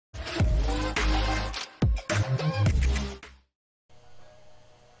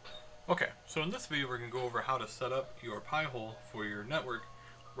So in this video we're going to go over how to set up your Pi-hole for your network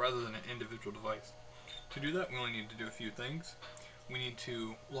rather than an individual device. To do that we only need to do a few things. We need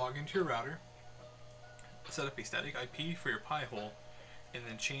to log into your router, set up a static IP for your Pi-hole, and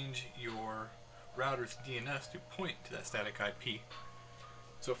then change your router's DNS to point to that static IP.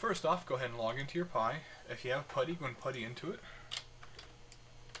 So first off, go ahead and log into your Pi. If you have PuTTY, go and PuTTY into it.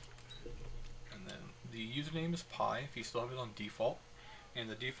 And then the username is Pi if you still have it on default. And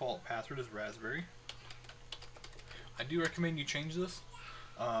the default password is raspberry. I do recommend you change this.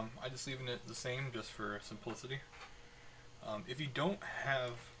 I just leaving it the same just for simplicity. If you don't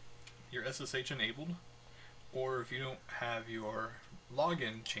have your SSH enabled, or if you don't have your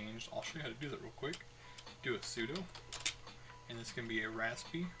login changed, I'll show you how to do that real quick. Do a sudo, and this can be a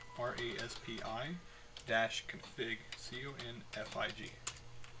raspi, R-A-S-P-I -config, C-O-N-F-I-G.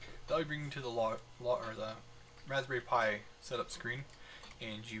 That'll bring you to the the Raspberry Pi setup screen,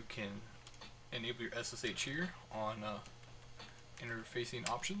 and you can enable your SSH here on interfacing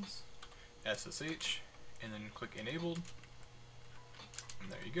options, SSH, and then click enabled,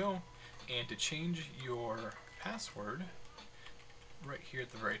 and there you go. And to change your password, right here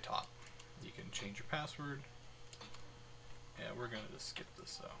at the very top, you can change your password. And we're going to just skip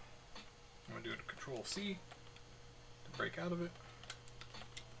this, so I'm going to do a Control-C to break out of it.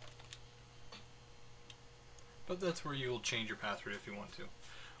 But that's where you'll change your password if you want to.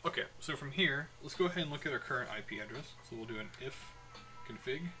 Okay, so from here, let's go ahead and look at our current IP address. So we'll do an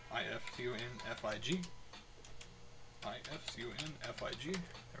if-config, ifconfig, ifconfig,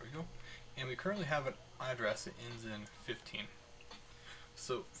 there we go. And we currently have an address that ends in 15.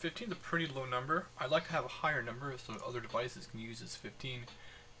 So 15 is a pretty low number. I'd like to have a higher number so other devices can use this 15,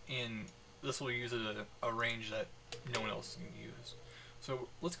 and this will use a range that no one else can use. So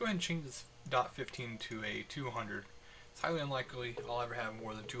let's go ahead and change this .15 to a 200. It's highly unlikely I'll ever have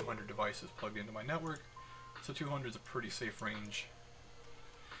more than 200 devices plugged into my network, so 200 is a pretty safe range.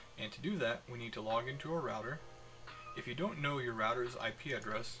 And to do that, we need to log into our router. If you don't know your router's IP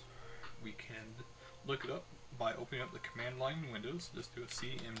address, we can look it up by opening up the command line in Windows. Just do a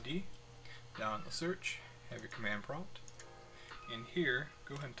CMD, down in the search, have your command prompt, and here,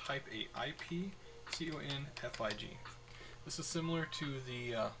 go ahead and type a IP CONFIG. This is similar to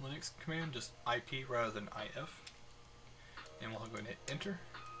the Linux command, just IP rather than IF. And we'll go ahead and hit enter.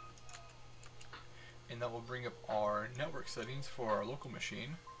 And that will bring up our network settings for our local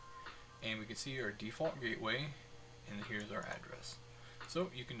machine. And we can see our default gateway, and here's our address.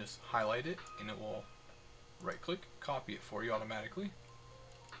 So you can just highlight it, and it will right click, copy it for you automatically.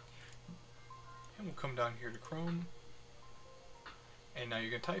 And we'll come down here to Chrome. And now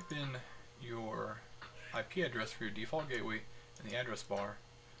you can type in your IP address for your default gateway in the address bar,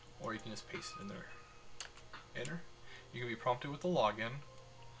 or you can just paste it in there. Enter. You can be prompted with a login.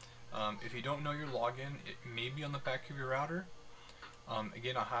 If you don't know your login, it may be on the back of your router.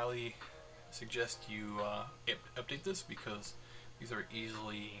 Again, I highly suggest you update this because these are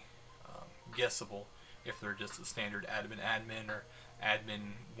easily guessable if they're just a standard admin or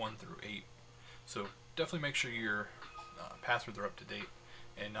admin 1 through 8. So definitely make sure your passwords are up to date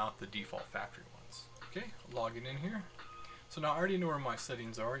and not the default factory ones. Okay, logging in here. So now I already know where my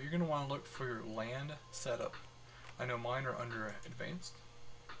settings are. You're going to want to look for your LAN setup. I know mine are under advanced,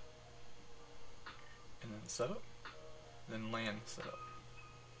 and then setup, then LAN setup.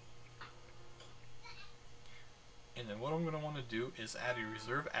 And then what I'm going to want to do is add a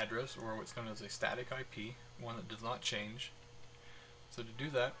reserve address, or what's known as a static IP, one that does not change. So to do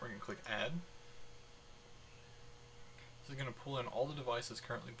that, we're going to click add. This is going to pull in all the devices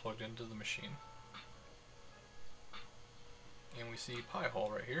currently plugged into the machine. And we see Pi-hole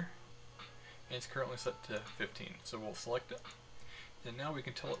right here. And it's currently set to 15. So we'll select it. And now we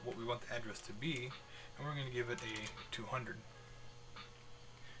can tell it what we want the address to be, and we're going to give it a 200.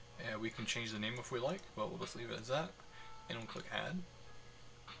 We can change the name if we like, but we'll just leave it as that, and we'll click add.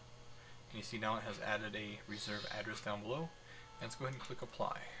 And you see now it has added a reserve address down below, and let's go ahead and click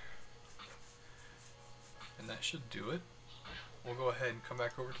apply. And that should do it. We'll go ahead and come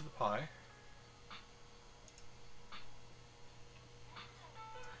back over to the Pi.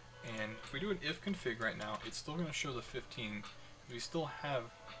 And if we do an if-config right now, it's still going to show the 15. We still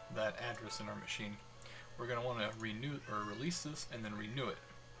have that address in our machine. We're going to want to renew or release this and then renew it.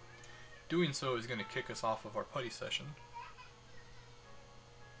 Doing so is going to kick us off of our PuTTY session,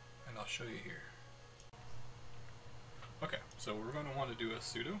 and I'll show you here. Okay, so we're going to want to do a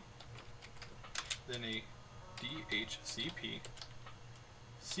sudo, then a DHCP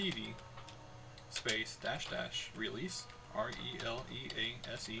cd space -- release,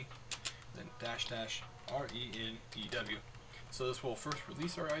 RELEASE, then -- RENEW. So this will first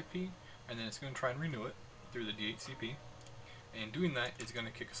release our IP, and then it's going to try and renew it through the DHCP. And doing that is going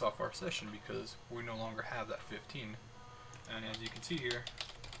to kick us off our session because we no longer have that 15. And as you can see here,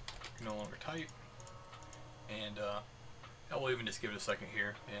 you can no longer type. And I will even just give it a second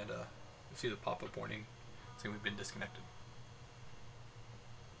here, and you'll see the pop-up warning saying we've been disconnected.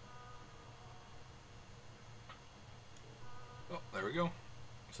 Oh, there we go.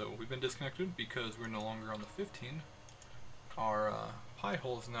 So we've been disconnected because we're no longer on the 15. Our Pi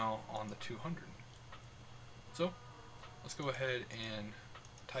hole is now on the 200. So let's go ahead and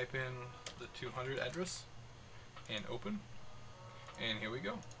type in the 200 address and open. And here we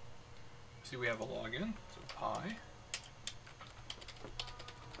go. See, we have a login. So Pi,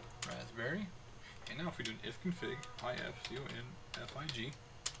 Raspberry, and now if we do an ifconfig, ifconfig,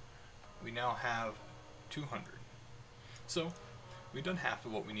 we now have 200. So we've done half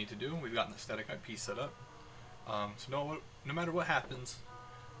of what we need to do. We've gotten the static IP set up. So no matter what happens,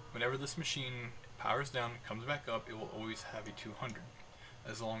 whenever this machine powers down, comes back up, it will always have a 200,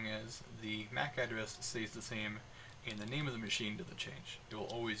 as long as the MAC address stays the same and the name of the machine doesn't change. It will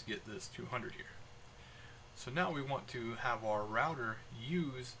always get this 200 here. So now we want to have our router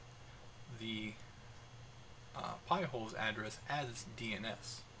use the Pi hole's address as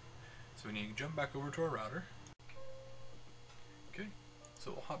DNS. So we need to jump back over to our router. Okay,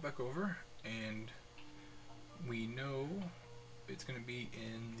 so we'll hop back over, and we know it's going to be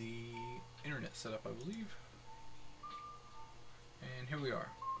in the internet setup, I believe. And here we are,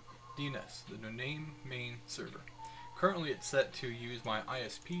 DNS, the name main server. Currently it's set to use my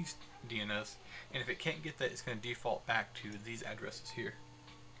ISP's DNS, and if it can't get that, it's going to default back to these addresses here.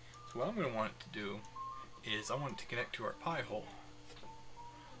 So what I'm going to want it to do is I want it to connect to our Pi hole.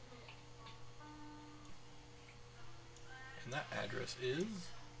 And that address is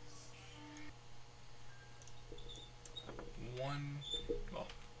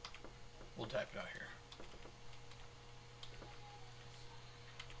we'll type it out here.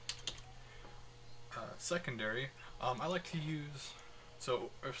 Secondary, I like to use,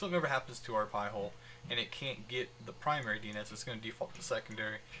 so if something ever happens to our Pi hole and it can't get the primary DNS, it's going to default to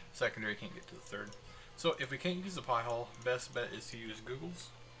secondary. Secondary can't get to the third. So if we can't use the Pi hole, best bet is to use Google's,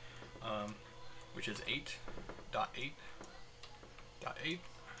 which is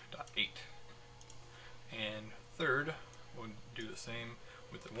 8.8.8.8. And third, we'll do the same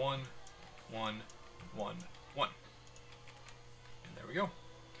with the 1, 1, 1, 1. And there we go.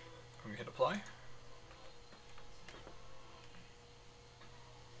 I'm going to hit apply.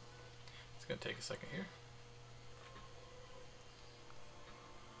 It's going to take a second here.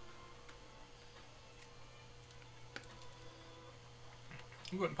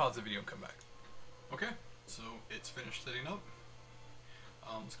 I'll go ahead and pause the video and come back. Okay, so it's finished setting up.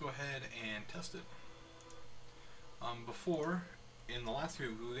 Let's go ahead and test it. Before, in the last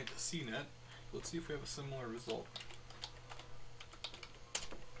video, we went to CNET. Let's see if we have a similar result.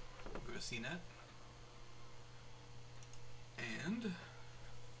 Go to CNET. And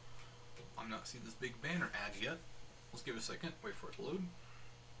I'm not seeing this big banner ad yet. Let's give it a second, wait for it to load.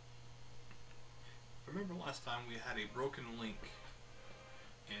 If I remember last time we had a broken link,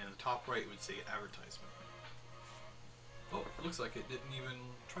 and the top right would say advertisement. Oh, it looks like it didn't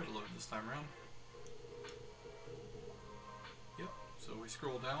even try to load this time around. Yep, so we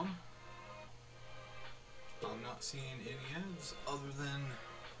scroll down. I'm not seeing any ads other than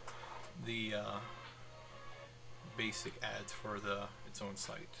the basic ads for its own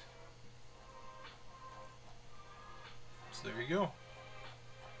site. So there you go.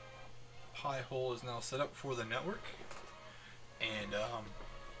 Pi hole is now set up for the network, and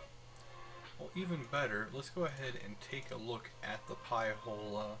well, even better, let's go ahead and take a look at the Pi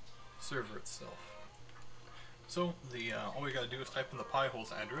hole server itself. So all we got to do is type in the Pi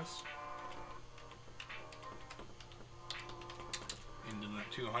hole's address into the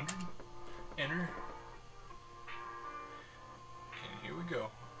 200, enter, and here we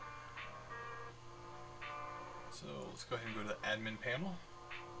go. So let's go ahead and go to the admin panel.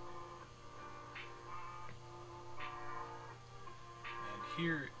 And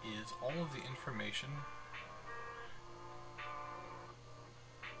here is all of the information.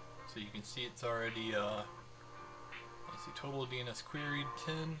 So you can see it's already, let's see, total DNS queried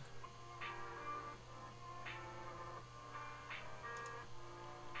 10.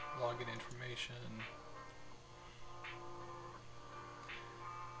 Login information.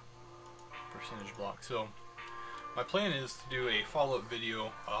 Percentage block. So my plan is to do a follow-up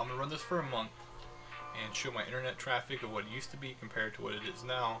video. I'm going to run this for a month and show my internet traffic of what it used to be compared to what it is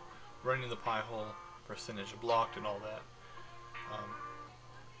now, running the Pi hole, percentage blocked, and all that.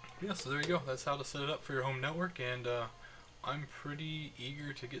 Yeah, so there you go. That's how to set it up for your home network, and I'm pretty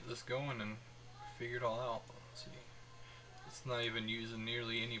eager to get this going and figure it all out. Let's see. It's not even using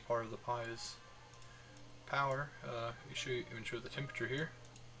nearly any part of the Pi's power. Even show the temperature here.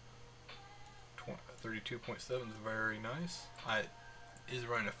 32.7 is very nice. It is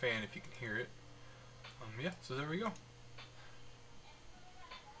running a fan if you can hear it. Yeah, so there we go.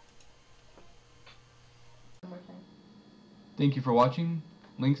 Thank you for watching.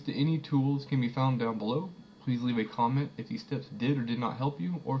 Links to any tools can be found down below. Please leave a comment if these steps did or did not help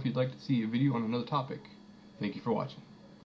you, or if you'd like to see a video on another topic. Thank you for watching.